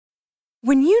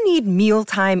When you need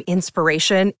mealtime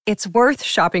inspiration, it's worth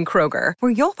shopping Kroger,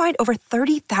 where you'll find over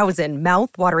 30,000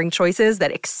 mouth-watering choices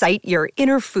that excite your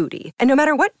inner foodie. And no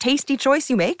matter what tasty choice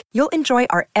you make, you'll enjoy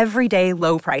our everyday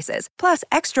low prices, plus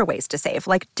extra ways to save,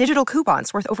 like digital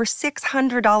coupons worth over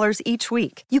 $600 each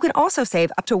week. You can also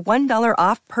save up to $1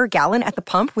 off per gallon at the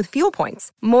pump with fuel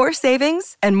points. More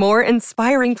savings and more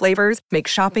inspiring flavors make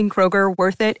shopping Kroger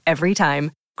worth it every time.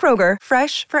 Kroger,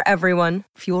 fresh for everyone.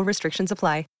 Fuel restrictions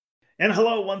apply. And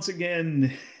hello once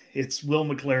again, it's Will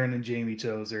McLaren and Jamie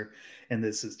Tozer, and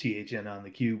this is THN on the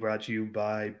Q, brought to you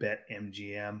by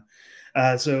BetMGM.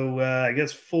 I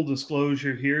guess full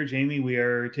disclosure here, Jamie, we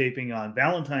are taping on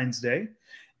Valentine's Day,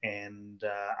 and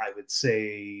I would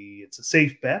say it's a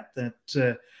safe bet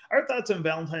that our thoughts on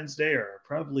Valentine's Day are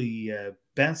probably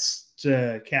best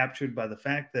captured by the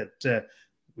fact that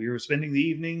we were spending the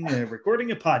evening recording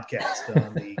a podcast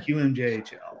on the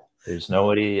QMJHL. There's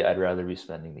nobody I'd rather be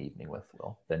spending the evening with,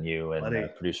 Will, than you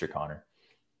and producer Connor.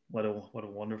 What a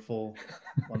wonderful,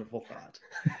 wonderful thought.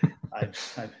 I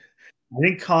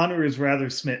think Connor is rather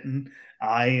smitten.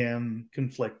 I am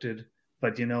conflicted,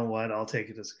 but you know what? I'll take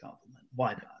it as a compliment.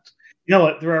 Why not? You know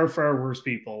what? There are far worse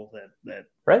people that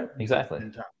right,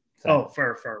 exactly. Oh,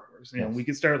 far worse. You know, we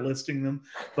could start listing them,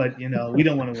 but we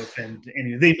don't want to offend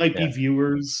any. They might be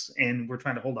viewers, and we're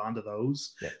trying to hold on to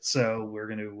those. Yeah. So we're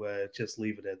going to just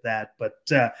leave it at that. But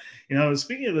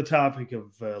speaking of the topic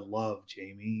of love,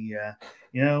 Jamie,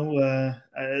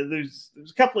 there's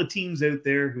a couple of teams out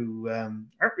there who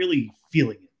aren't really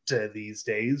feeling it these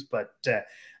days, but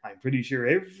I'm pretty sure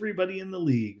everybody in the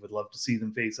league would love to see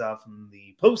them face off in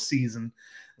the postseason.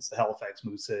 It's the Halifax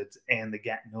Mooseheads and the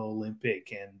Gatineau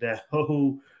Olympic, and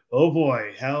oh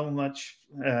boy, how much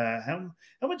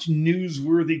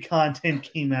newsworthy content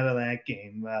came out of that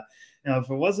game. If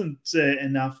it wasn't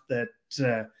enough that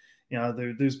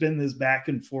there's been this back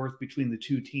and forth between the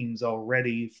two teams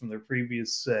already from their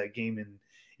previous game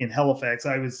in Halifax.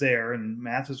 I was there, and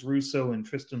Mathis Russo and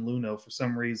Tristan Luneau, for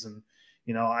some reason,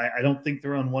 I don't think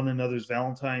they're on one another's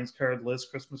Valentine's card list,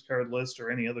 Christmas card list,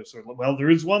 or any other sort of. Well, there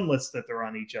is one list that they're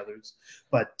on each other's,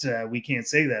 but we can't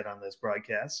say that on this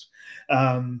broadcast.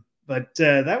 But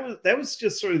that was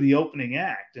just sort of the opening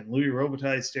act, and Louis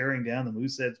Robitaille staring down the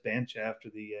Mooseheads bench after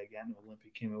the Gatineau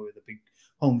Olympic came out with a big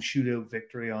home shootout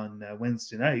victory on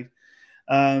Wednesday night.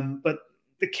 But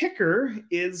the kicker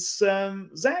is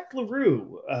Zach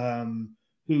Leroux,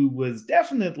 who was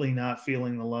definitely not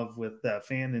feeling the love with a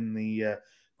fan in the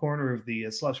corner of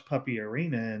the Slush Puppy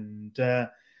Arena. And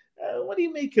what do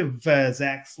you make of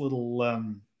Zach's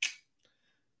little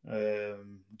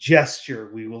gesture,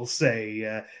 we will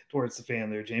say, towards the fan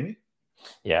there, Jamie?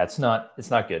 Yeah, it's not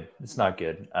good. It's not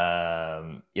good.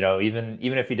 Even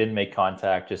if he didn't make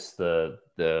contact, just the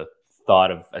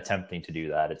thought of attempting to do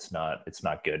that, it's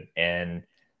not good. And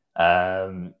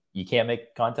you can't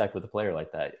make contact with a player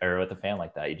like that or with a fan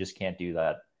like that. You just can't do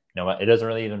that. It doesn't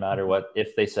really even matter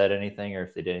if they said anything or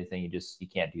if they did anything. You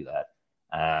can't do that.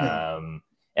 And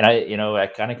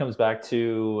it kind of comes back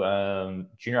to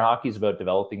junior hockey is about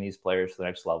developing these players to the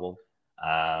next level.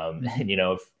 And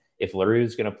if Leroux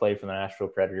is going to play for the Nashville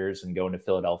Predators and go into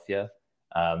Philadelphia,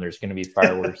 there's going to be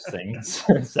far worse things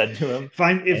said to him.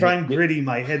 If I'm gritty,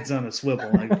 my head's on a swivel.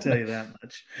 I can tell you that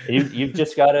much.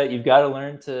 You've got to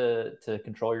learn to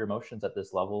control your emotions at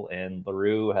this level, and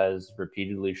Leroux has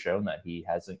repeatedly shown that he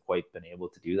hasn't quite been able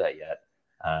to do that yet.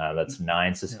 That's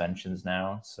 9 suspensions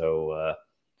now, so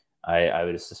I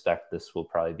would suspect this will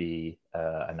probably be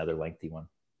another lengthy one.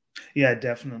 Yeah,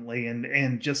 definitely.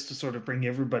 And just to sort of bring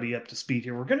everybody up to speed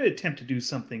here, we're going to attempt to do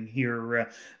something here,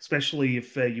 especially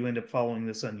if you end up following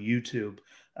this on YouTube.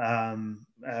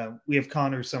 We have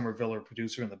Connor Somerville, our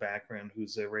producer, in the background,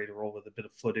 who's ready to roll with a bit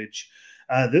of footage.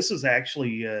 This was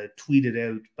actually tweeted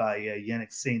out by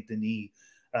Yannick Saint-Denis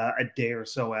a day or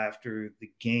so after the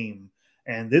game.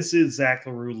 And this is Zach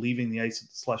Leroux leaving the ice at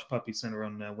the Slush Puppy Center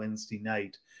on Wednesday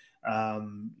night.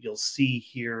 You'll see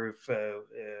here if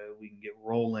we can get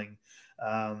rolling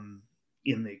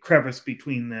in the crevice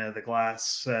between the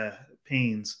glass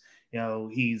panes.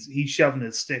 He's shoving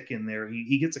his stick in there.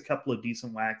 He gets a couple of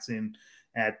decent whacks in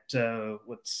at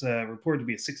what's reported to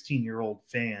be a 16-year-old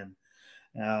fan.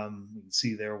 You can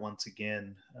see there once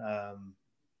again.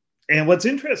 And what's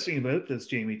interesting about this,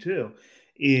 Jamie, too,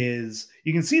 is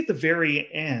you can see at the very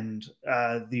end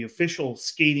the official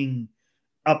skating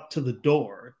up to the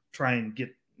door, try and get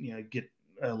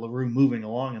Leroux moving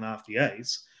along and off the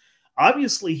ice.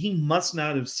 Obviously, he must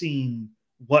not have seen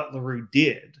what Leroux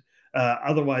did.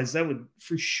 Otherwise, that would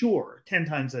for sure, 10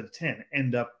 times out of 10,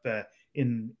 end up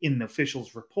in an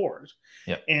official's report.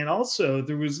 Yep. And also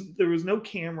there was no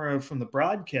camera from the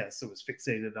broadcast that was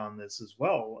fixated on this as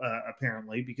well,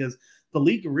 apparently, because the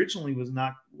league originally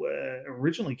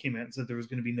came out and said there was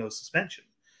going to be no suspension.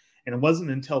 And it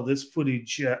wasn't until this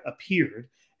footage appeared.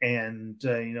 And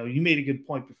you made a good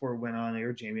point before we went on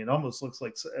air, Jamie. It almost looks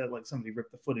like somebody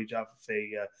ripped the footage off of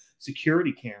a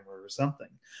security camera or something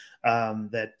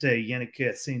that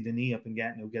Yannick Saint Denis up in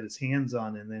Gatineau got his hands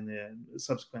on, and then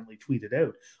subsequently tweeted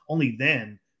out. Only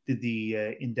then did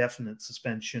the indefinite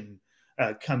suspension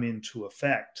come into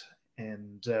effect.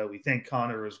 And we thank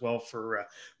Connor as well for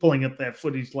pulling up that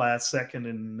footage last second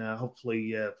and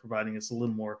hopefully providing us a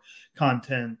little more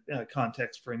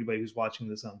context for anybody who's watching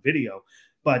this on video.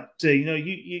 But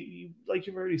you like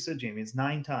you've already said, Jamie, it's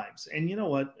 9 times, and you know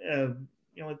what?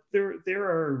 There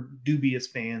are dubious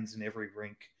fans in every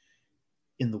rink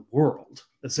in the world,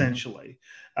 essentially.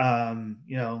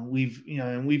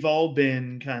 Mm-hmm. We've all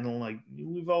been kind of like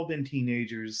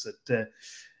teenagers that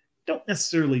don't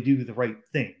necessarily do the right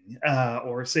thing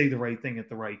or say the right thing at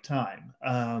the right time.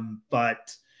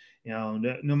 But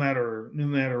no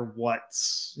matter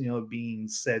what's being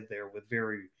said there, with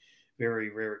very, very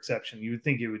rare exception, you would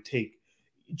think it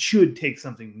should take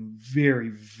something very,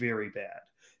 very bad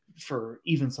for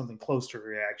even something close to a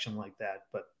reaction like that.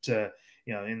 But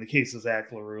in the case of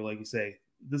Zach L'Heureux, like you say,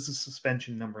 this is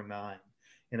suspension number 9.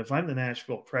 And if I'm the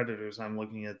Nashville Predators, I'm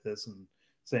looking at this and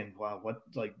saying, wow, what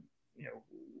do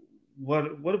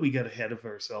we got ahead of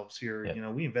ourselves here? Yeah.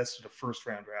 We invested a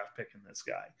first-round draft pick in this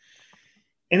guy.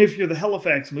 And if you're the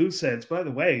Halifax Mooseheads, by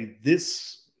the way,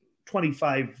 this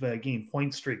 25-game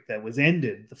point streak that was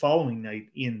ended the following night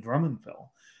in Drummondville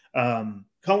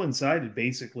coincided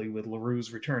basically with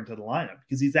L'Heureux's return to the lineup,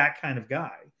 because he's that kind of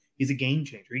guy. He's a game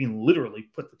changer. He can literally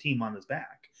put the team on his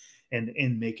back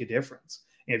and make a difference.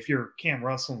 And if you're Cam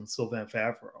Russell and Sylvain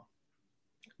Favreau,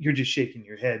 you're just shaking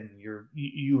your head, and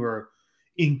you are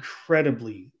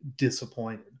incredibly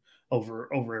disappointed over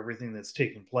everything that's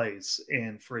taken place.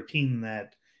 And for a team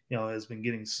that has been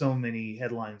getting so many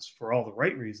headlines for all the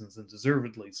right reasons, and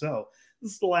deservedly so,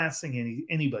 this is the last thing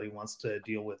anybody wants to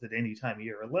deal with at any time of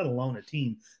year, let alone a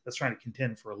team that's trying to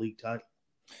contend for a league title.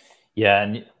 Yeah,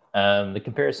 and the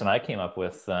comparison I came up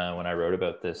with when I wrote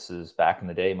about this is back in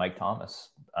the day, Mike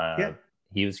Thomas.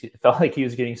 It felt like he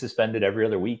was getting suspended every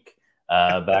other week.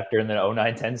 Back during the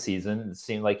 09-10 season, it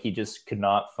seemed like he just could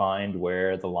not find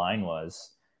where the line was.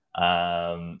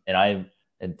 Talk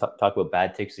about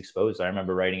bad takes exposed. I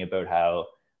remember writing about how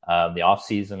the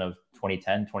offseason of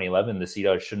 2010, 2011, the Sea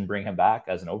Dogs shouldn't bring him back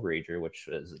as an overager, which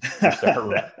was just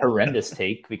a horrendous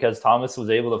take, because Thomas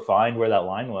was able to find where that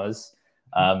line was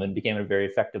and became a very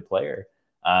effective player.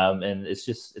 And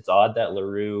it's odd that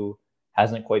L'Heureux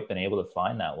hasn't quite been able to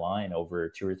find that line over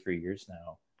 2 or 3 years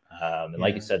now.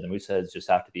 Like you said, the Mooseheads just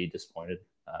have to be disappointed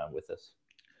with this.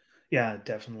 Yeah,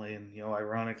 definitely. And,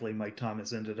 ironically, Mike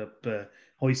Thomas ended up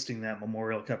hoisting that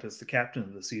Memorial Cup as the captain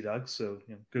of the Sea Dogs. So,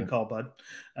 good call, bud.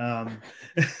 I'm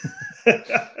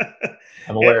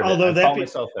aware of it. I call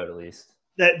myself out, at least.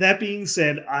 That being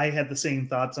said, I had the same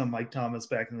thoughts on Mike Thomas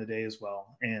back in the day as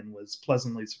well, and was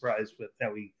pleasantly surprised with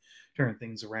how he turned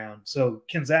things around. So,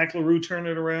 can Zach L'Heureux turn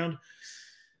it around?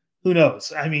 Who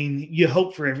knows? I mean, you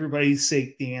hope for everybody's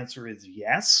sake the answer is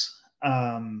yes.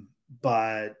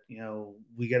 But,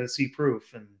 we got to see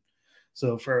proof. And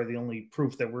so far, the only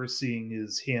proof that we're seeing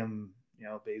is him,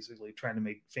 basically trying to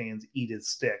make fans eat his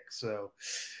stick. So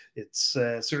it's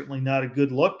certainly not a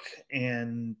good look,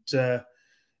 and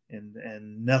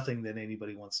nothing that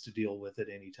anybody wants to deal with at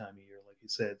any time of year, like you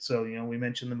said. So, we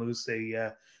mentioned the Moose.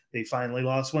 They finally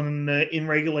lost one in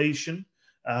regulation.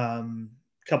 A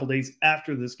couple days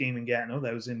after this game in Gatineau,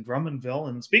 that was in Drummondville.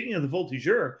 And speaking of the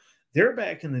Voltigeurs, they're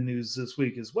back in the news this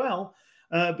week as well,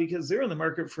 because they're in the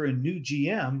market for a new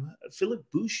GM. Philippe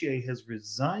Boucher has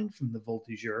resigned from the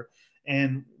Voltigeurs,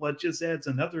 and what just adds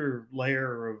another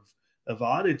layer of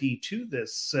oddity to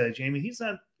this, Jamie, he's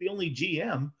not the only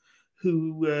GM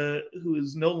who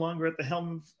is no longer at the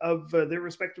helm of their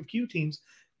respective Q teams.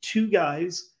 2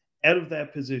 guys out of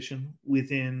that position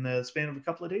within a span of a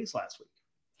couple of days last week.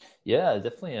 Yeah,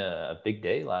 definitely a big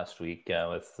day last week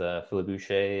with Philippe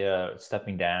Boucher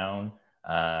stepping down.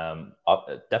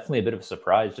 Definitely a bit of a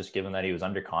surprise, just given that he was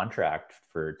under contract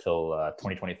for till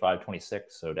 2025-26.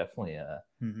 So definitely a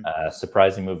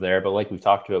surprising move there. But like we've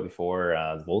talked about before,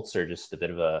 the Volts are just a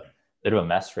bit of a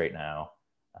mess right now,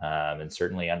 and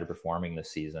certainly underperforming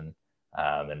this season.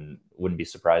 And wouldn't be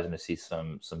surprising to see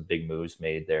some big moves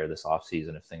made there this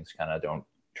offseason if things kind of don't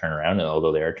turn around,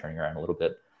 although they are turning around a little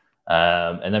bit.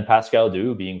 And then Pascal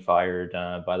Dou being fired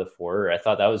by the Four. I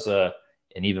thought that was an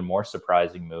even more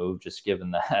surprising move, just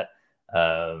given that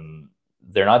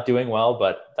They're not doing well,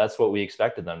 but that's what we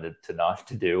expected them to not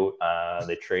to do.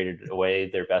 They traded away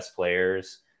their best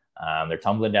players. They're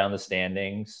tumbling down the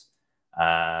standings.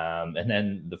 And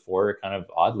then the Four kind of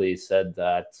oddly said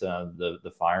that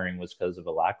the firing was because of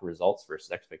a lack of results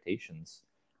versus expectations.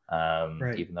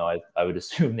 Right. Even though I would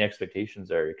assume the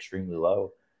expectations are extremely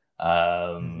low.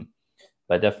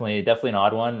 But definitely an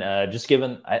odd one. Just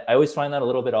given, I always find that a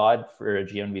little bit odd for a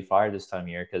GM to be fired this time of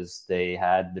year, because they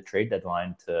had the trade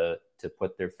deadline to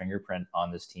put their fingerprint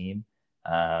on this team,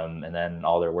 and then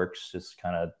all their work's just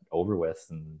kind of over with,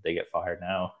 and they get fired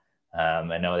now.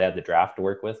 I know they had the draft to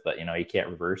work with, but you can't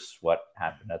reverse what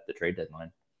happened at the trade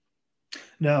deadline.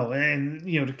 No, and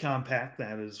to compact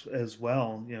that as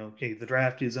well, okay, the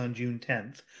draft is on June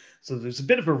 10th, so there's a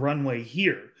bit of a runway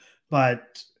here,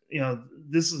 but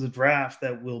this is a draft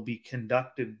that will be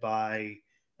conducted by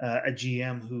a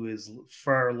GM who is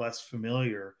far less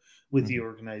familiar with the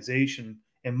organization,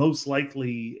 and most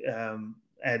likely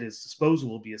at his disposal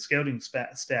will be a scouting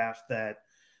staff that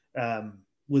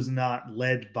was not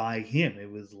led by him. It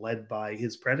was led by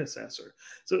his predecessor.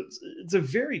 So it's a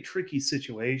very tricky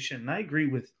situation. And I agree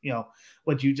with,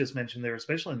 what you just mentioned there,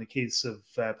 especially in the case of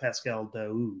Pascal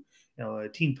Daou.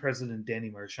 Team president Danny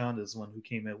Marchand is the one who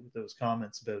came out with those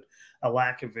comments about a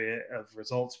lack of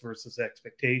results versus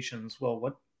expectations. Well,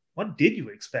 what did you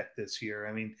expect this year?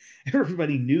 I mean,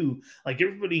 everybody knew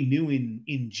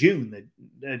in June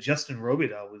that Justin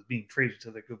Robitaille was being traded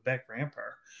to the Quebec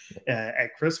Rampart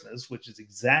at Christmas, which is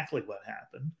exactly what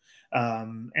happened.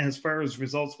 And as far as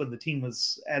results, when the team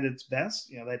was at its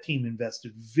best, that team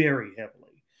invested very heavily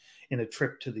in a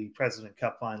trip to the President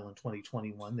Cup final in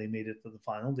 2021. They made it to the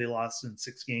final. They lost in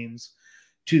 6 games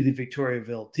to the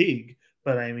Victoriaville Tigre.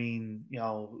 But I mean,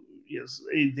 yes,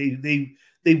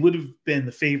 they would have been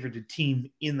the favored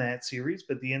team in that series.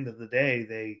 But at the end of the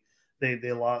day,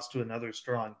 they lost to another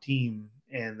strong team,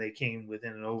 and they came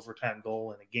within an overtime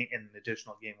goal and an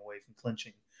additional game away from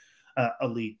clinching a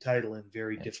league title in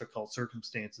very difficult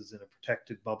circumstances in a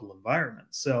protected bubble environment.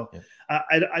 So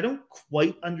I don't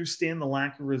quite understand the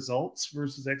lack of results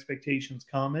versus expectations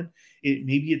comment.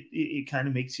 It kind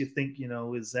of makes you think,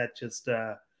 is that just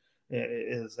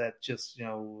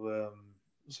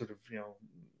sort of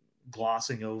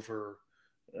glossing over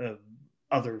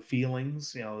other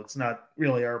feelings? It's not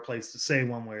really our place to say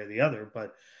one way or the other,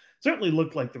 but certainly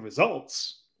looked like the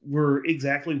results were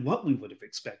exactly what we would have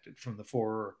expected from the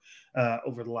Four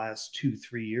over the last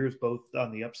 2-3 years, both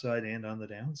on the upside and on the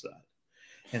downside.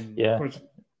 And of course,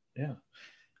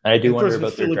 I do wonder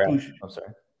about their draft. I'm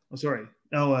sorry. Oh, sorry.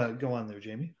 No, go on there,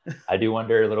 Jamie. I do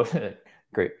wonder a little bit.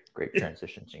 Great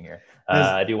transitions in here.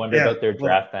 I do wonder about their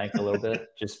draft bank a little bit,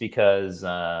 just because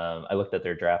I looked at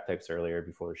their draft picks earlier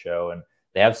before the show, and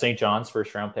they have St. John's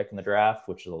first round pick in the draft,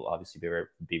 which will obviously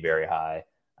be very high,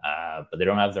 but they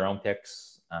don't have their own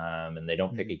picks, and they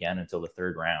don't pick again until the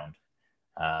 3rd round,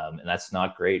 and that's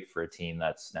not great for a team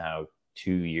that's now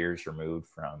 2 years removed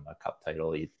from a cup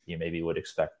title. You maybe would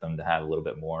expect them to have a little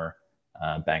bit more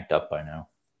banked up by now.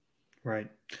 Right.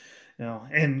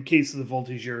 And in case of the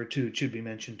Voltigeur, too, it should be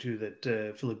mentioned, too,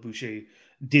 that Philippe Boucher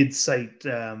did cite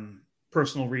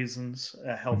personal reasons,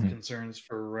 health concerns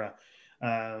for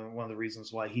one of the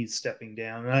reasons why he's stepping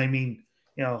down. And I mean,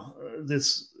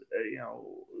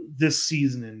 this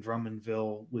season in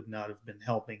Drummondville would not have been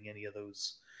helping any of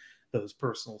those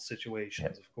personal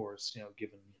situations, of course,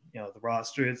 given, the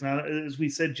roster. It's not, as we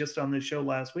said just on this show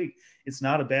last week, it's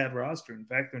not a bad roster. In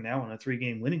fact, they're now on a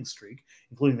 3-game winning streak,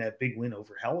 including that big win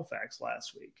over Halifax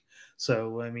last week.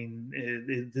 So, I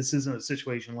mean, this isn't a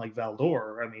situation like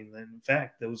Val-d'Or. I mean, in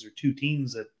fact, those are 2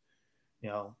 teams that,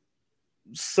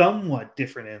 somewhat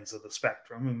different ends of the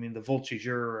spectrum. I mean, the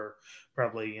Voltigeur are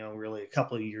probably, really a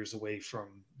couple of years away from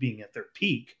being at their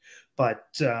peak, but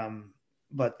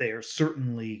they are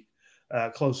certainly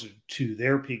closer to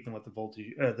their peak than what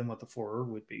the Four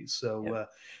would be. So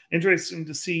interesting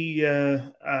to see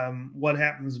what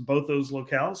happens in both those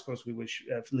locales. Of course, we wish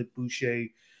Philippe Boucher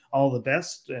all the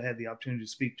best. I had the opportunity to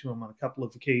speak to him on a couple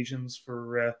of occasions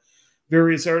for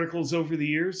various articles over the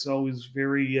years. Always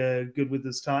very good with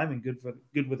his time and good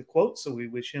with a quote. So we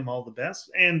wish him all the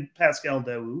best, and Pascal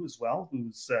Daou as well,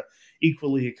 who's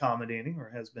equally accommodating, or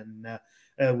has been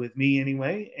with me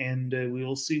anyway. And we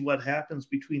will see what happens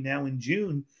between now and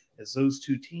June as those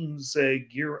 2 teams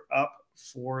gear up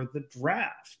for the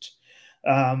draft.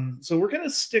 So we're going to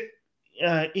stick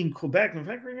in Quebec. In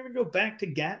fact, we're going to go back to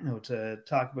Gatineau to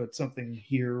talk about something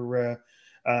here.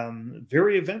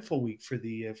 Very eventful week for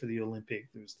the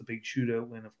Olympic. There's the big shootout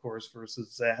win, of course,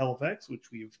 versus Halifax,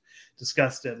 which we've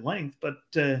discussed at length. But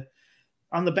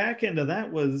On the back end of that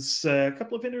was a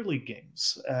couple of interleague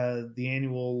games. The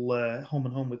annual home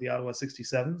and home with the Ottawa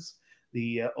 67s.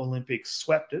 The Olympics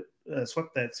swept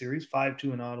that series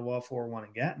 5-2 in Ottawa, 4-1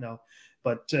 in Gatineau.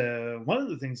 But one of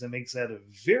the things that makes that a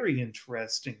very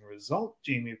interesting result,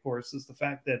 Jamie, of course, is the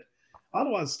fact that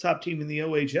Ottawa's top team in the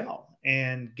OHL,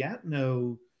 and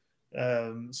Gatineau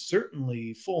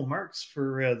certainly full marks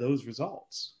for those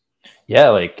results. Yeah,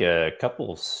 like a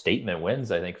couple statement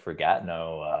wins, I think, for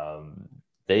Gatineau.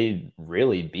 They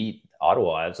really beat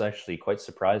Ottawa. I was actually quite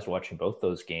surprised watching both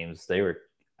those games. They were,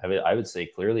 I would say,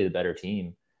 clearly the better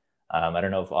team. I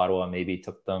don't know if Ottawa maybe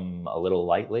took them a little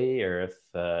lightly, or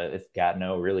if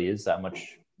Gatineau really is that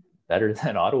much better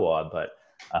than Ottawa. But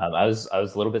I was a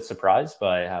little bit surprised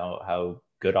by how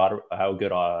good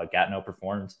Gatineau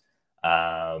performed,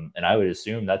 and I would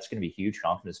assume that's going to be a huge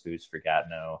confidence boost for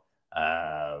Gatineau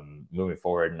moving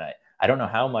forward. And I don't know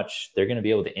how much they're going to be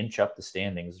able to inch up the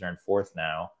standings. They're in fourth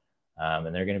now,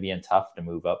 and they're going to be in tough to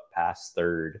move up past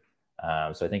third.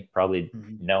 So I think probably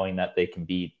knowing that they can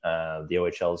beat the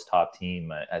OHL's top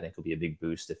team, I think will be a big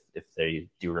boost if they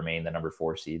do remain the number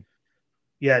 4 seed.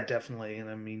 Yeah, definitely. And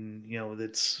I mean,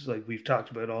 that's like we've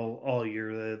talked about all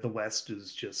year. The West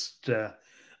is just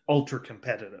ultra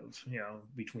competitive.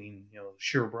 Between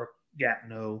Sherbrooke,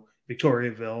 Gatineau,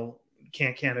 Victoriaville,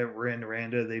 Canada,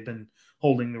 Rwanda. They've been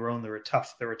holding their own. They're a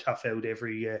tough out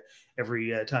every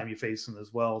time you face them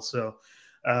as well. So,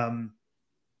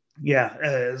 yeah,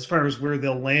 as far as where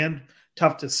they'll land,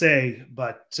 tough to say.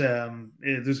 But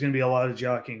there's going to be a lot of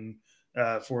jockeying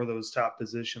for those top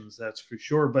positions, that's for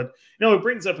sure. But it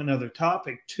brings up another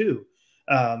topic too.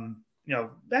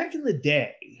 Back in the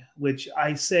day, which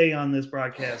I say on this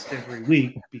broadcast every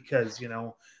week because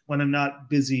when I'm not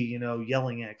busy,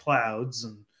 yelling at clouds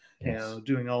and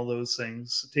doing all those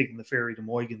things, taking the ferry to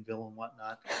Moyganville and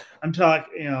whatnot. I'm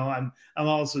talking, I'm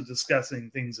also discussing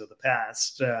things of the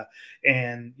past,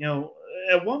 and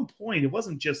at one point, it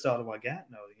wasn't just Ottawa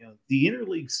Gatineau. The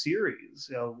interleague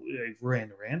series.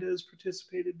 Rwanda has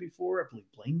participated before. I believe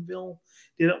Blainville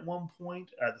did at one point.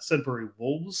 The Sudbury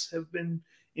Wolves have been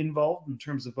involved in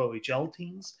terms of OHL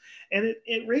teams, and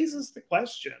it raises the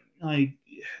question: like,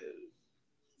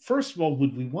 first of all,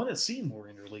 would we want to see more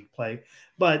interleague play?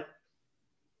 But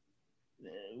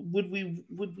would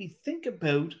we think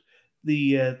about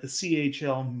the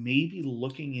CHL maybe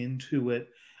looking into it?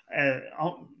 And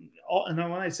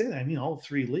when I say that, I mean all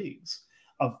 3 leagues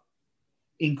of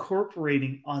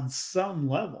incorporating on some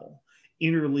level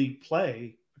interleague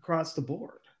play across the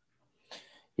board.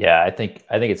 Yeah, I think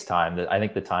it's time. I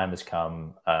think the time has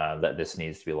come that this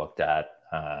needs to be looked at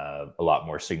a lot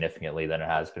more significantly than it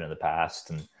has been in the past.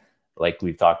 And like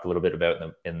we've talked a little bit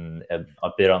about in a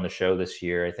bit on the show this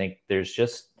year, I think there's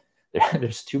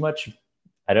too much.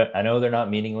 I know they're not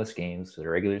meaningless games.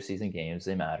 They're regular season games.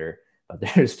 They matter, but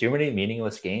there's too many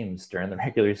meaningless games during the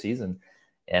regular season.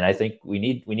 And I think we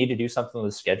need to do something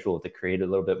with the schedule to create a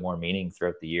little bit more meaning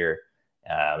throughout the year.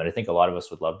 And I think a lot of us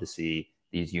would love to see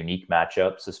these unique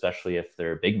matchups, especially if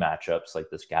they're big matchups like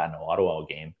this Gatineau-Ottawa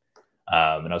game.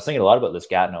 And I was thinking a lot about this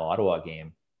Gatineau-Ottawa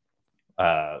game.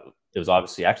 It was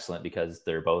obviously excellent because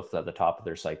they're both at the top of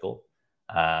their cycle.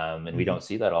 And we don't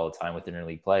see that all the time with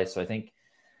interleague play. So I think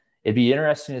it'd be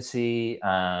interesting to see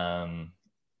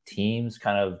teams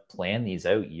kind of plan these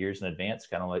out years in advance,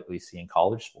 kind of like we see in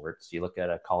college sports. You look at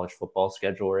a college football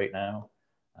schedule right now.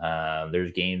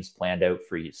 There's games planned out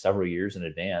for several years in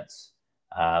advance.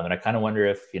 And I kind of wonder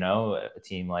if, a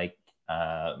team like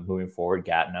moving forward,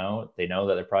 Gatineau, they know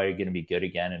that they're probably going to be good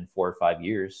again in 4 or 5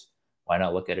 years. Why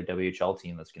not look at a WHL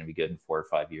team that's going to be good in 4 or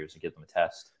 5 years and give them a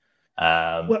test?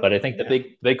 But I think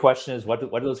the big question is, what do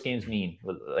those games mean?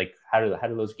 Like, how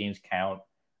do those games count?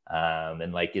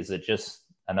 And like, is it just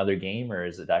another game, or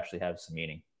does it actually have some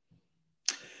meaning?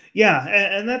 Yeah,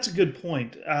 and that's a good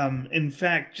point. In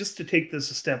fact, just to take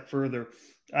this a step further,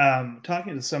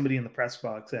 talking to somebody in the press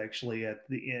box actually at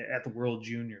the World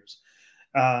Juniors,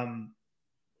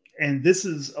 and this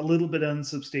is a little bit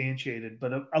unsubstantiated,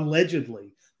 but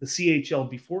allegedly the CHL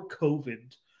before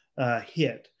COVID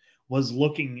hit was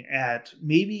looking at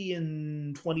maybe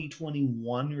in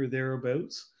 2021 or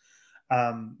thereabouts,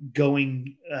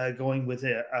 going with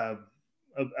a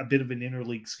bit of an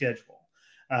interleague schedule.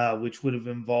 Which would have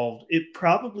involved, it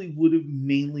probably would have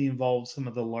mainly involved some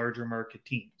of the larger market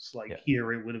teams. Like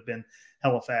here, it would have been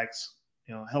Halifax,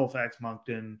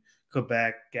 Moncton,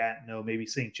 Quebec, Gatineau, maybe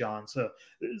St. John. So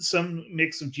some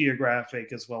mix of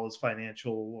geographic as well as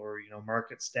financial or,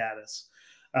 market status.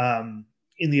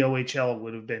 In the OHL, it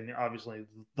would have been obviously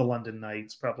the London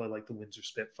Knights, probably like the Windsor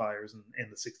Spitfires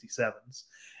and the 67s.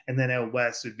 And then out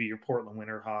west, it'd be your Portland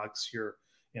Winterhawks, your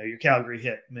your Calgary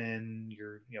Hitmen,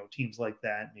 your teams like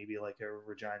that, maybe like a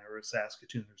Regina or a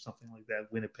Saskatoon or something like that,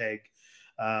 Winnipeg,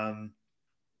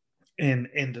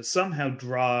 and to somehow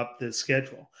draw up this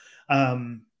schedule.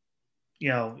 Now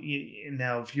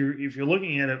if you're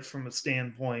looking at it from a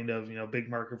standpoint of big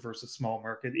market versus small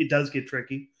market, it does get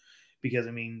tricky because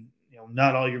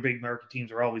not all your big market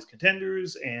teams are always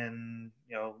contenders, and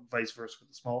vice versa with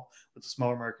the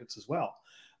smaller markets as well.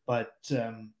 But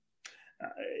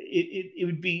it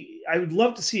would be, I would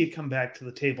love to see it come back to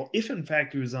the table if in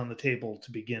fact it was on the table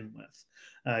to begin with.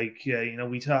 I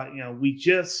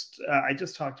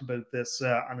just talked about this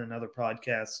on another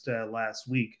podcast last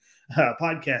week.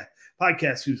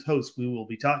 Podcast whose host we will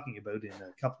be talking about in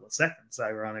a couple of seconds,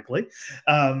 ironically.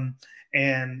 And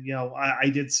I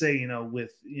did say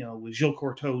with Gilles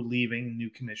Courteau leaving, new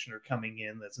commissioner coming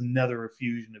in, that's another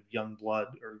infusion of young blood,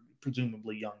 or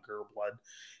presumably younger blood,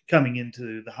 coming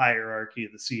into the hierarchy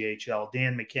of the CHL.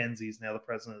 Dan McKenzie is now the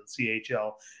president of the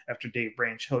CHL after Dave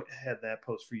Branch had that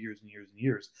post for years and years and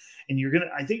years. And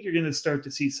I think you're gonna start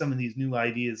to see some of these new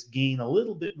ideas gain a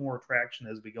little bit more traction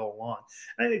as we go along.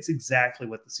 And I think it's exactly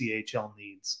what the CHL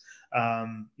needs.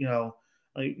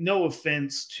 Like, no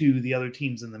offense to the other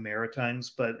teams in the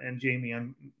Maritimes, and Jamie,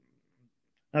 I'm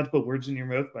not to put words in your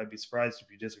mouth, but I'd be surprised if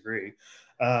you disagree.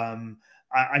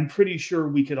 I'm pretty sure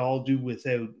we could all do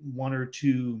without one or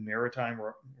two maritime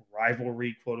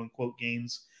rivalry, quote unquote,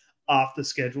 games off the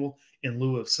schedule in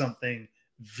lieu of something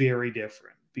very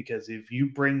different. Because if you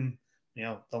bring,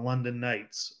 the London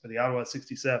Knights or the Ottawa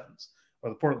 67s or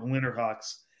the Portland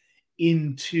Winterhawks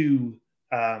into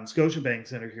Scotiabank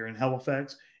Center here in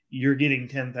Halifax, you're getting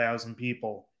 10,000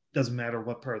 people. Doesn't matter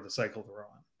what part of the cycle they're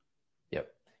on. Yep.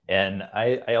 And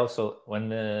I also, when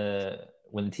the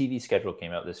TV schedule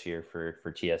came out this year for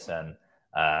TSN,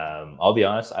 I'll be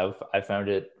honest, I found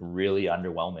it really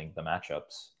underwhelming, the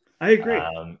matchups. I agree.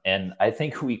 And I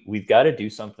think we've got to do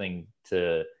something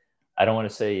to, I don't want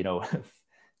to say,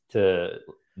 to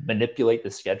manipulate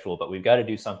the schedule, but we've got to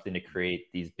do something to create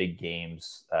these big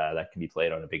games that can be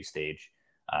played on a big stage.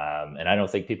 And I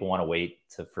don't think people want to wait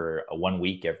for a 1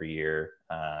 week every year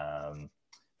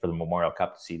for the Memorial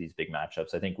Cup to see these big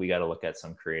matchups. I think we got to look at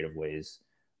some creative ways,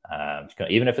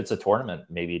 even if it's a tournament,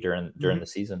 maybe during the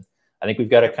season. I think we've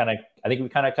got to kind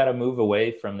of move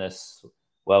away from this.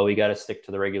 Well, we got to stick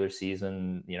to the regular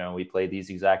season. We play these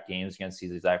exact games against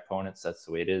these exact opponents. That's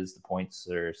the way it is. The points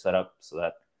are set up so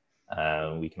that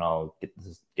we can all get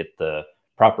the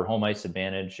proper home ice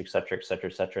advantage, et cetera, et cetera,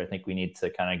 et cetera. I think we need to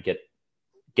kind of get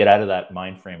out of that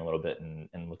mind frame a little bit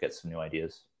and look at some new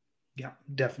ideas. Yeah,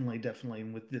 definitely.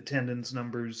 And with the attendance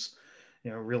numbers,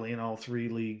 really in all three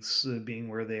leagues being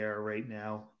where they are right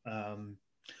now,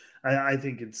 I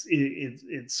think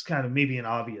it's kind of maybe an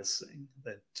obvious thing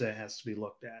that has to be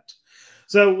looked at.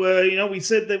 So, we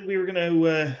said that we were going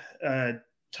to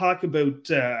talk about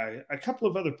a couple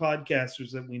of other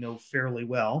podcasters that we know fairly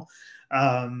well.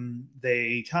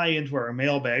 They tie into our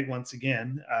mailbag once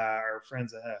again, our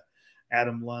friends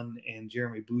Adam Lund and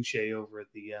Jeremy Boucher over at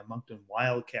the Moncton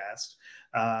Wildcast.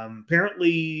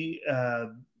 Apparently,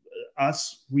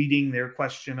 us reading their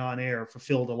question on air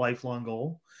fulfilled a lifelong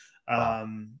goal. Wow.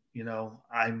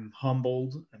 I'm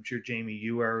humbled. I'm sure, Jamie,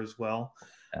 you are as well.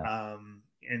 Yeah.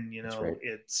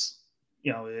 It's,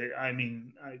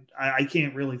 I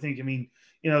can't really think.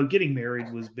 Getting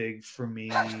married was big for me,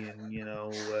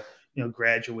 and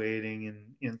graduating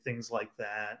and things like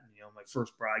that. My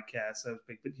first broadcast, that was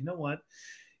big. But you know what?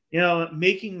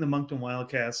 Making the Moncton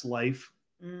Wildcast life,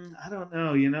 I don't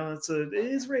know. It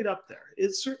is right up there.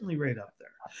 It's certainly right up there.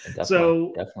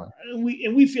 Definitely.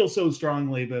 We feel so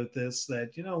strongly about this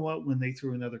that, when they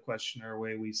threw another question our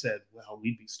way, we said, well,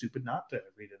 we'd be stupid not to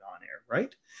read it on air,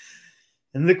 right?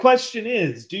 And the question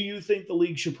is, do you think the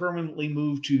league should permanently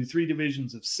move to 3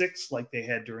 divisions of 6 like they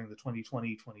had during the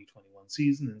 2020-2021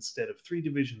 season instead of 3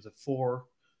 divisions of 4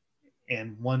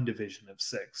 and 1 division of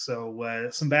 6? So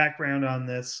some background on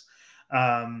this.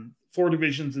 4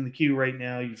 divisions in the queue right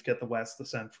now. You've got the West, the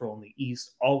Central, and the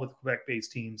East, all with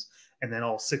Quebec-based teams, and then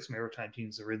all 6 maritime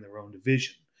teams are in their own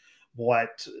division.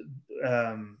 What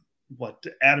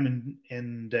Adam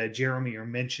and Jeremy are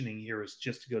mentioning here is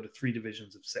just to go to 3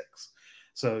 divisions of 6.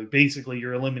 So basically,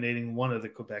 you're eliminating one of the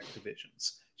Quebec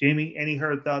divisions. Jamie, any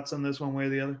hard thoughts on this one way or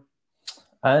the other?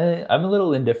 I'm a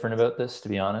little indifferent about this, to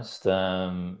be honest.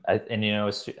 I'm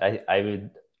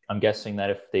guessing that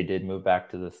if they did move back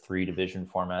to the 3 division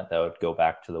format, that would go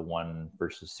back to the 1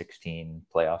 versus 16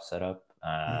 playoff setup.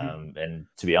 And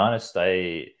to be honest,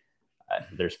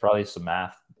 there's probably some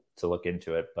math to look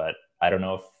into it, but I don't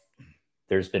know if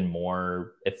there's been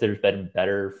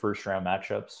better first round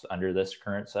matchups under this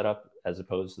current setup as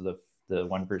opposed to the the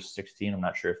 1 versus 16. I'm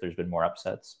not sure if there's been more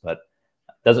upsets, but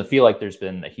it doesn't feel like there's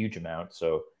been a huge amount.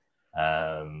 So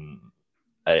I'm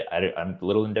a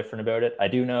little indifferent about it. I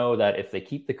do know that if they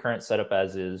keep the current setup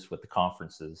as is with the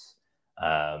conferences,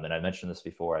 and I mentioned this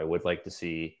before, I would like to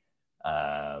see,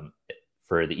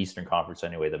 for the Eastern Conference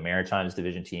anyway, the Maritimes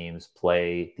division teams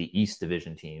play the East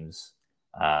division teams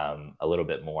a little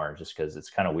bit more, just because it's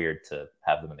kind of weird to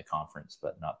have them in the conference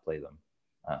but not play them,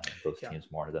 those teams,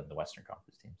 more than the Western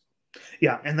Conference teams.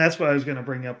 Yeah, and that's what I was going to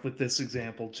bring up with this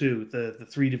example too, the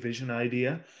 3 division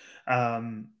idea.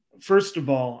 First of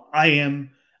all,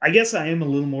 I guess I am a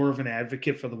little more of an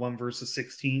advocate for the 1 versus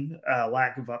 16,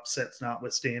 lack of upsets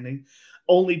notwithstanding,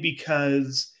 only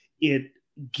because it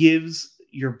gives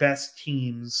your best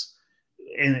teams,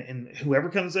 and whoever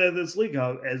comes out of this league,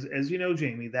 as you know,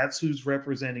 Jamie, that's who's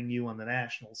representing you on the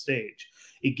national stage.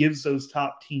 It gives those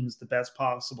top teams the best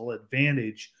possible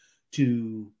advantage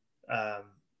to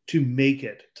make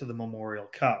it to the Memorial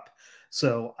Cup.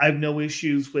 So I have no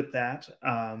issues with that.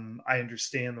 I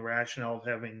understand the rationale of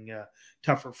having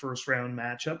tougher first round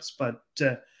matchups, but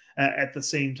at the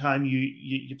same time,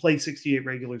 you play 68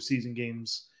 regular season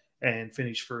games and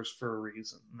finish first for a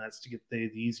reason, and that's to get the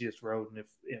easiest road. And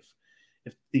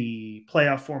if the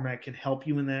playoff format can help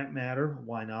you in that matter,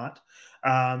 why not?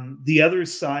 The other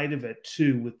side of it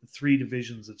too, with the 3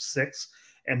 divisions of 6,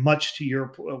 and much to your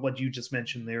what you just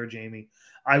mentioned there, Jamie,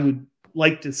 I would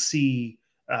like to see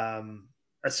a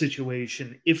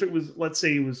situation, if it was, let's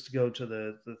say it was to go to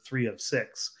the 3 of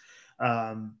 6,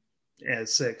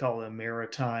 as say call it a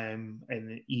Maritime and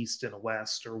an East and a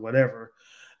West or whatever.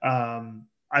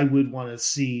 I would want to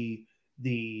see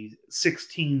the 6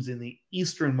 teams in the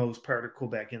easternmost part of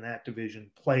Quebec in that division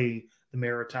play the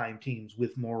Maritime teams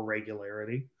with more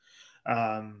regularity,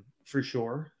 for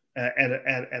sure,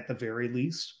 at the very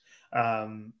least.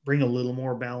 Bring a little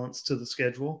more balance to the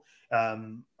schedule.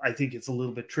 I think it's a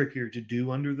little bit trickier to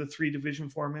do under the 3 division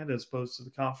format as opposed to the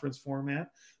conference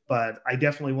format, but I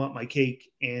definitely want my cake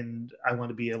and I want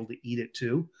to be able to eat it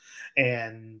too.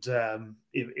 And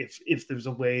if there's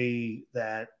a way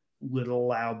that would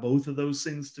allow both of those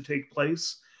things to take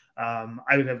place,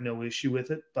 I would have no issue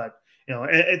with it. But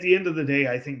at the end of the day,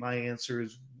 I think my answer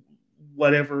is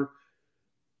whatever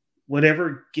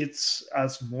gets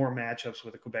us more matchups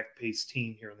with a Quebec-based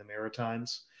team here in the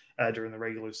Maritimes during the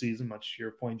regular season, much to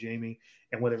your point, Jamie,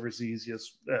 and whatever's the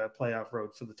easiest playoff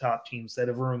road for the top teams that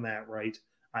have earned that right,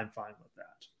 I'm fine with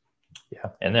that. Yeah,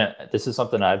 and this is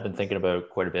something I've been thinking about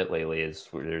quite a bit lately, is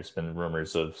where there's been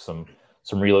rumors of some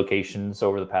relocations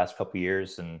over the past couple of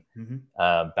years, and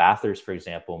Bathurst, for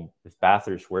example, if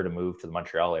Bathurst were to move to the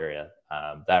Montreal area,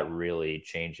 that really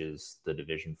changes the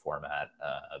division format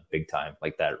big time.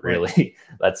 Like that really, right.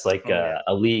 That's like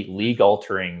a league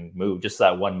altering move. Just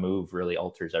that one move really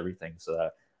alters everything. So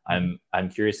I'm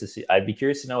curious to see. I'd be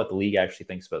curious to know what the league actually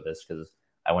thinks about this, because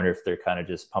I wonder if they're kind of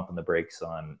just pumping the brakes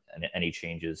on any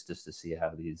changes just to see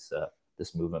how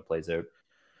this movement plays out.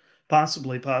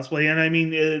 Possibly, and I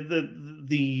mean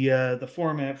the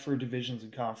format for divisions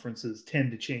and conferences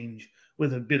tend to change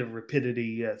with a bit of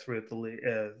rapidity throughout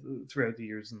the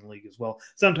years in the league as well.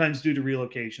 Sometimes due to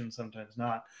relocation, sometimes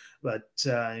not. But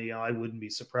I wouldn't be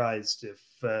surprised if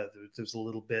there's a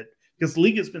little bit, because the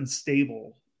league has been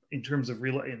stable in terms of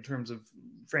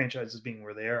franchises being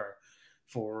where they are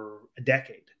for a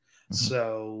decade.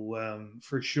 So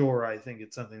for sure, I think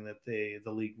it's something that the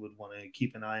league would want to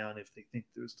keep an eye on if they think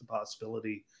there's the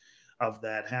possibility of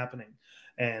that happening.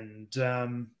 And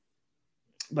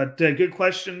but good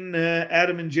question,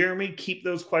 Adam and Jeremy. Keep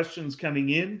those questions coming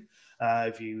in.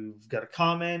 If you've got a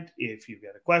comment, if you've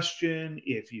got a question,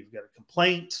 if you've got a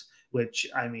complaint, which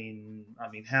I mean,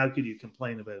 how could you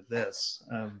complain about this?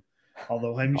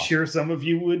 Although I'm sure some of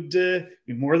you would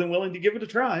be more than willing to give it a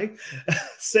try.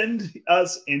 Send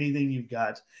us anything you've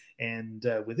got, and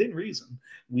within reason,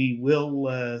 we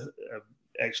will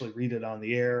actually read it on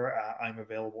the air. I'm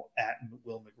available at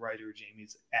Will McWriter.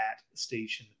 Jamie's at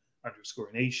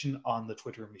station_nation on the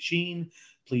Twitter machine.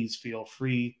 Please feel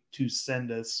free to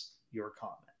send us your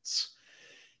comments.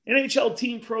 NHL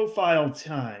team profile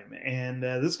time, and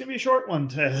this is going to be a short one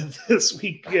this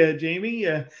week, Jamie.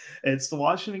 It's the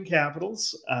Washington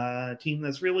Capitals, a team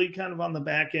that's really kind of on the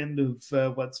back end of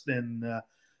what's been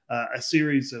a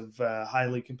series of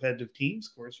highly competitive teams.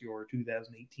 Of course, your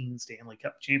 2018 Stanley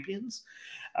Cup champions,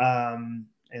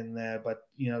 but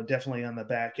definitely on the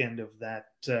back end of that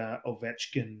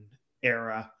Ovechkin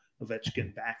era,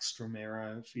 Ovechkin-Backstrom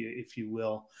era, if you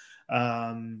will.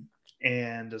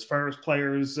 And as far as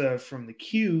players from the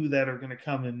queue that are going to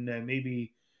come and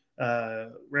maybe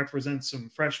represent some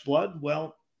fresh blood,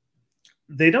 well,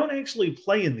 they don't actually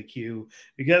play in the Q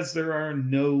because there are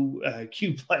no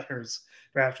Q players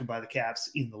drafted by the Caps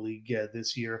in the league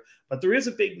this year. But there is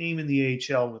a big name in the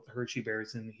AHL with the Hershey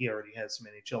Bears, and he already has some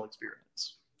NHL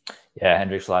experience. Yeah,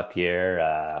 Hendrix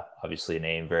Lapierre, obviously a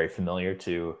name very familiar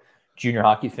to junior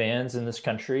hockey fans in this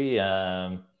country.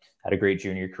 Had a great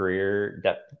junior career.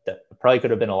 Probably could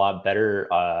have been a lot better.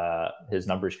 His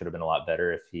numbers could have been a lot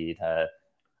better if he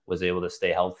was able to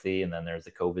stay healthy. And then there's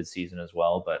the COVID season as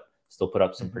well, but still put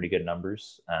up some pretty good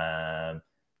numbers.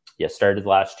 Started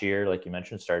last year, like you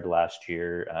mentioned,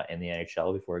 in the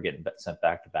NHL before getting sent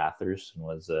back to Bathurst, and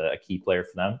was a key player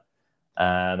for them.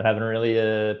 Having really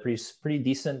a pretty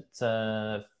decent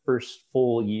first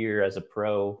full year as a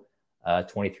pro,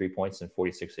 23 points in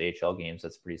 46 AHL games.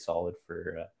 That's pretty solid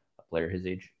for a player his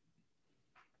age.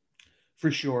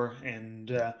 For sure, and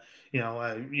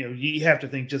you have to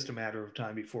think just a matter of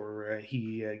time before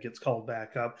he gets called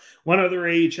back up. One other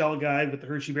AHL guy with the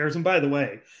Hershey Bears, and by the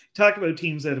way, talk about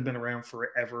teams that have been around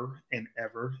forever and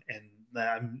ever, and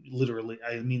I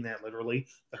mean that literally.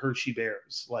 The Hershey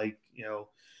Bears,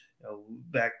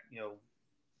 back,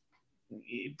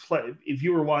 if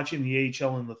you were watching the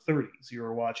AHL in the 30s, you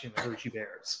were watching the Hershey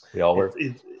Bears. We all were.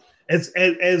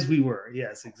 As we were,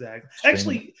 yes, exactly.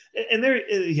 Actually, and there,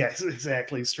 yes,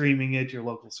 exactly. Streaming it, your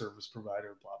local service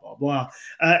provider, blah blah blah.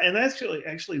 And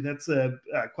actually, that's a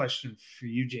question for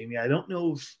you, Jamie. I don't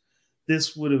know if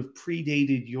this would have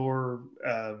predated your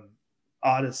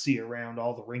odyssey around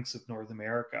all the rinks of North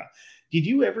America. Did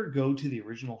you ever go to the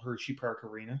original Hershey Park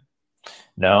Arena?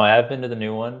 No, I have been to the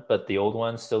new one, but the old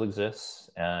one still exists,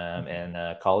 and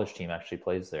a college team actually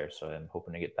plays there. So I'm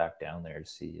hoping to get back down there to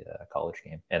see a college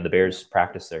game. And the Bears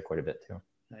practice there quite a bit too.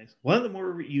 Nice. One of the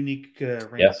more unique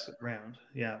rinks around.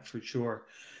 Yeah, for sure.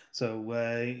 So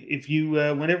if you,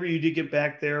 whenever you do get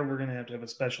back there, we're going to have a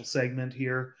special segment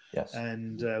here. Yes.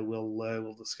 And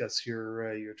we'll discuss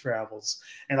your travels.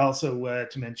 And also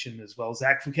to mention as well,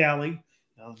 Zach Fucali,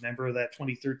 member of that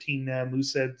 2013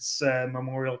 Mooseheads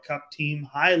Memorial Cup team,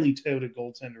 highly touted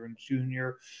goaltender and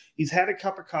junior. He's had a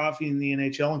cup of coffee in the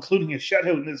NHL, including a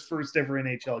shutout in his first ever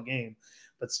NHL game,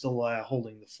 but still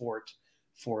holding the fort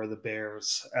for the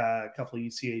Bears. A couple of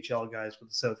ECHL guys with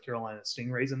the South Carolina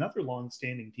Stingrays, another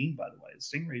long-standing team, by the way. The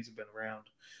Stingrays have been around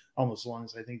almost as long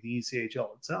as I think the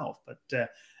ECHL itself. But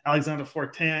Alexander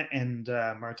Fortin and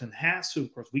Martin Haas, who,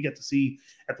 of course, we get to see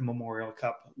at the Memorial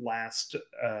Cup last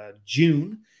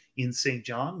June in St.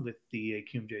 John with the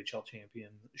QMJHL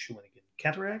champion Shawinigan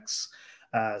Cataracts.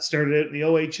 Started out in the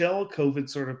OHL. COVID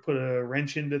sort of put a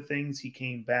wrench into things. He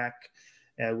came back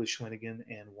with Shawinigan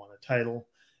and won a title.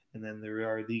 And then there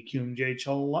are the QMJHL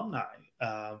alumni,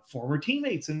 former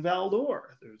teammates in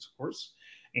Val-d'Or. There's, of course,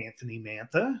 Anthony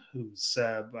Mantha, who's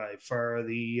by far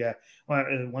the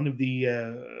one of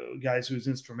the guys who was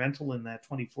instrumental in that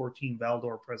 2014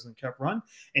 Val-d'Or President Cup run,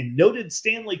 and noted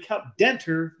Stanley Cup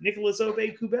denter Nicolas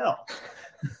Aube-Kubel.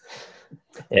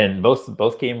 And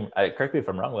both came. Correct me if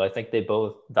I'm wrong. Well, I think they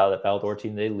both that Val-d'Or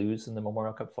team, they lose in the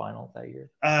Memorial Cup final that year.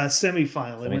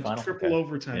 Semifinal. They went to triple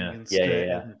overtime against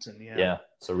Edmonton. Yeah.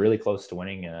 So really close to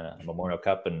winning a Memorial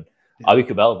Cup. And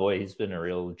Aube-Kubel, boy, he's been a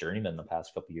real journeyman the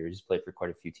past couple of years. He's played for quite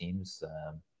a few teams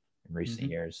in recent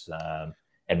years.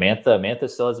 And Mantha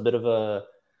still has a bit of a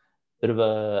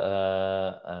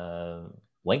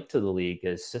link to the league.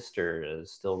 His sister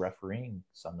is still refereeing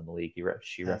some in the league.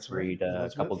 She refereed a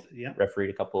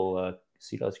couple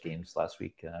Sea Dogs games last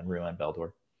week in Rouen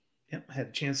Val-d'Or. Yep, I had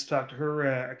a chance to talk to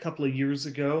her a couple of years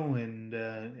ago, and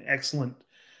excellent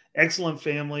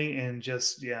family, and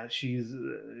just she's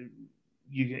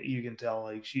you can tell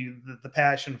like the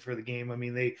passion for the game. I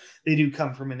mean, they do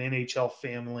come from an NHL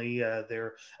family.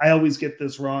 I always get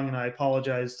this wrong, and I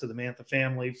apologize to the Mantha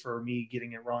family for me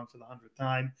getting it wrong for the 100th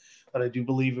time. But I do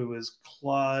believe it was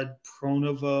Claude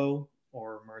Pronovost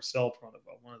or Marcel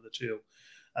Pronovost, one of the two,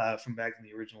 from back in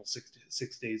the original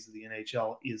six days of the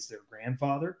NHL, is their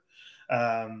grandfather.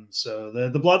 So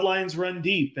the bloodlines run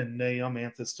deep, and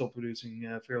Mantha's still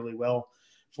producing fairly well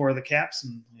for the Caps,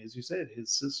 and as you said, his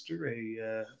sister,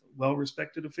 a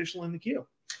well-respected official in the Q.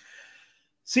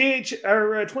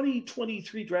 Our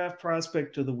 2023 draft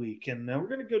prospect of the week, and we're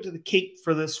going to go to the Cape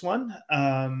for this one.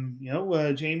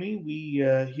 Jamie, we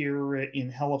here in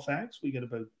Halifax, we got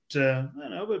about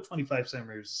 25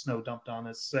 centimeters of snow dumped on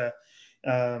us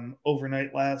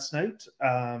overnight last night.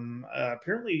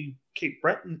 Apparently, Cape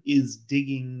Breton is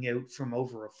digging out from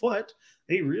over a foot.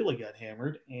 They really got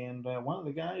hammered, and one of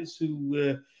the guys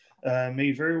who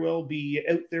may very well be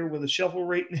out there with a shovel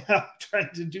right now trying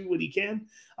to do what he can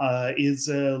is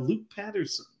Luke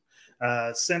Patterson,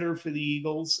 center for the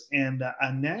Eagles, and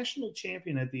a national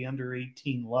champion at the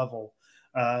under-18 level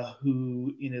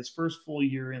who in his first full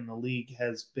year in the league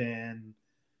has been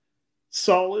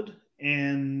solid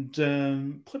and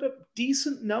put up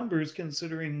decent numbers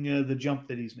considering the jump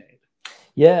that he's made.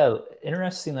 Yeah,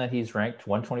 interesting that he's ranked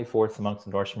 124th amongst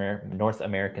the North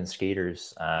American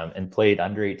skaters and played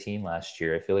under 18 last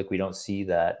year. I feel like we don't see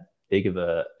that big of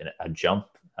a jump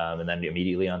and then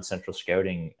immediately on Central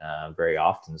Scouting very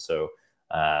often. So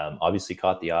obviously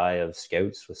caught the eye of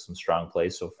scouts with some strong play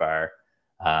so far.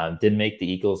 Didn't make the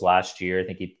Eagles last year. I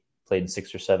think he played in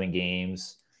 6 or 7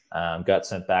 games. Got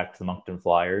sent back to the Moncton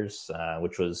Flyers,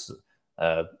 which was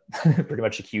pretty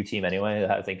much a Q team anyway.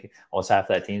 I think almost half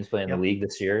that team's playing the league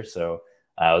this year. So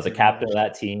I was a captain of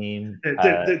that team.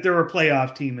 They're a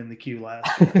playoff team in the Q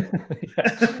last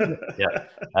year.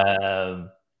 Yeah.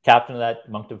 Captain of that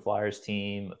Moncton Flyers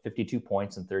team, 52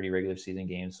 points in 30 regular season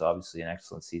games. So obviously an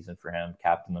excellent season for him.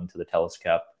 Captained them to the TELUS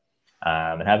Cup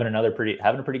and having a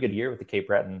pretty good year with the Cape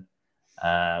Breton,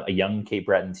 a young Cape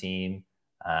Breton team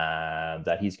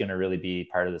that he's going to really be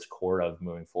part of this core of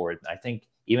moving forward. I think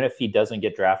even if he doesn't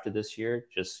get drafted this year,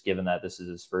 just given that this is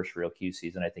his first real Q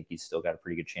season, I think he's still got a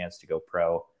pretty good chance to go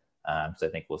pro. So I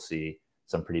think we'll see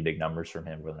some pretty big numbers from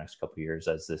him over the next couple of years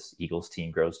as this Eagles team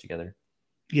grows together.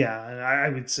 Yeah, and I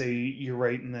would say you're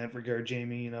right in that regard,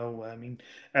 Jamie. I mean,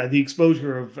 the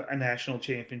exposure of a national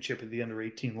championship at the under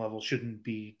 18 level shouldn't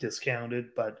be discounted.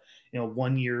 But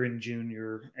 1 year in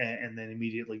junior and then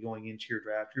immediately going into your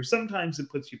draft year, sometimes it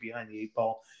puts you behind the 8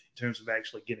 ball in terms of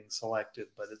actually getting selected.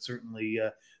 But it certainly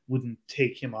wouldn't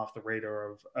take him off the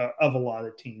radar of a lot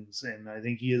of teams. And I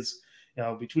think he is,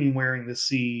 between wearing the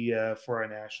C for a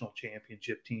national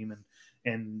championship team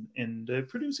and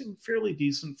producing fairly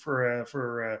decent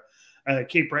for a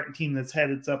Cape Breton team that's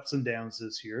had its ups and downs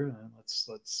this year.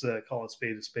 Let's call a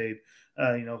spade a spade.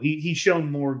 He's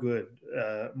shown more good,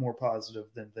 more positive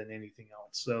than anything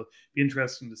else. So it'd be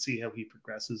interesting to see how he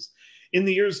progresses in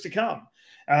the years to come.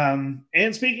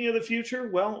 And speaking of the future,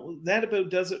 well, that about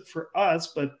does it for us.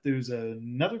 But there's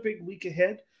another big week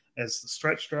ahead as the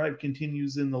stretch drive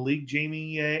continues in the league.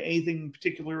 Jamie, anything in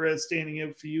particular standing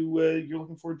out for you you're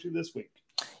looking forward to this week?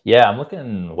 Yeah, I'm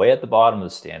looking way at the bottom of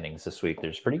the standings this week.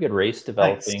 There's pretty good race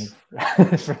developing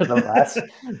for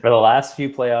the last few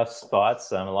playoff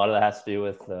spots. A lot of that has to do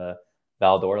with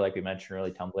Val-d'Or, like we mentioned,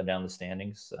 really tumbling down the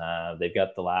standings. They've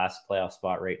got the last playoff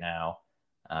spot right now,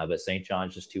 but St.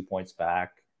 John's just 2 points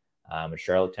back, and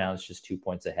Charlottetown's just 2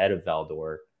 points ahead of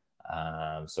Val-d'Or.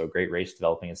 So great race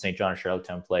developing. And St. John and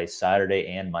Charlottetown play Saturday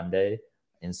and Monday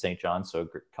in St. John. So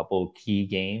a couple key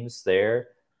games there.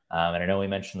 And I know we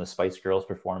mentioned the Spice Girls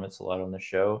performance a lot on the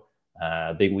show.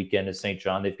 Big weekend in St.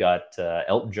 John. They've got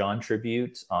Elton John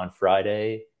tribute on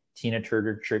Friday, Tina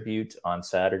Turner tribute on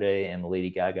Saturday, and the Lady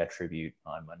Gaga tribute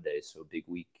on Monday. So big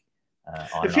week.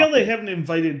 I feel they haven't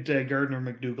invited Gardner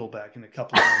McDougall back in a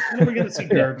couple of months. When are we going to see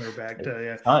Gardner back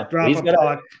to drop a puck?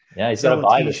 He's got a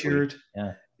buy this week.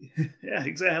 Yeah. Yeah,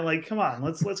 exactly. Like, come on,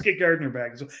 let's get Gardner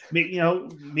back. So,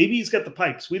 maybe he's got the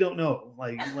pipes. We don't know.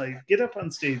 Like, get up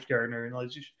on stage, Gardner,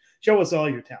 and just show us all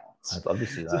your talents. I'd love to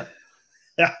see that.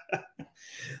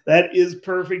 That is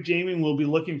perfect, Jamie. We'll be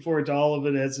looking forward to all of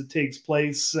it as it takes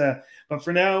place. But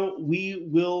for now, we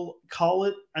will call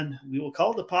it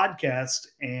the podcast.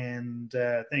 And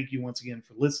thank you once again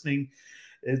for listening.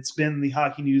 It's been the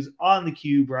Hockey News on the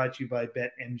Q, brought to you by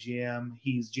BetMGM.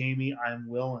 He's Jamie. I'm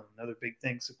Will. And another big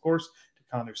thanks, of course, to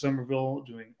Connor Somerville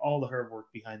doing all the hard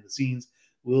work behind the scenes.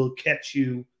 We'll catch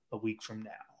you a week from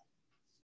now.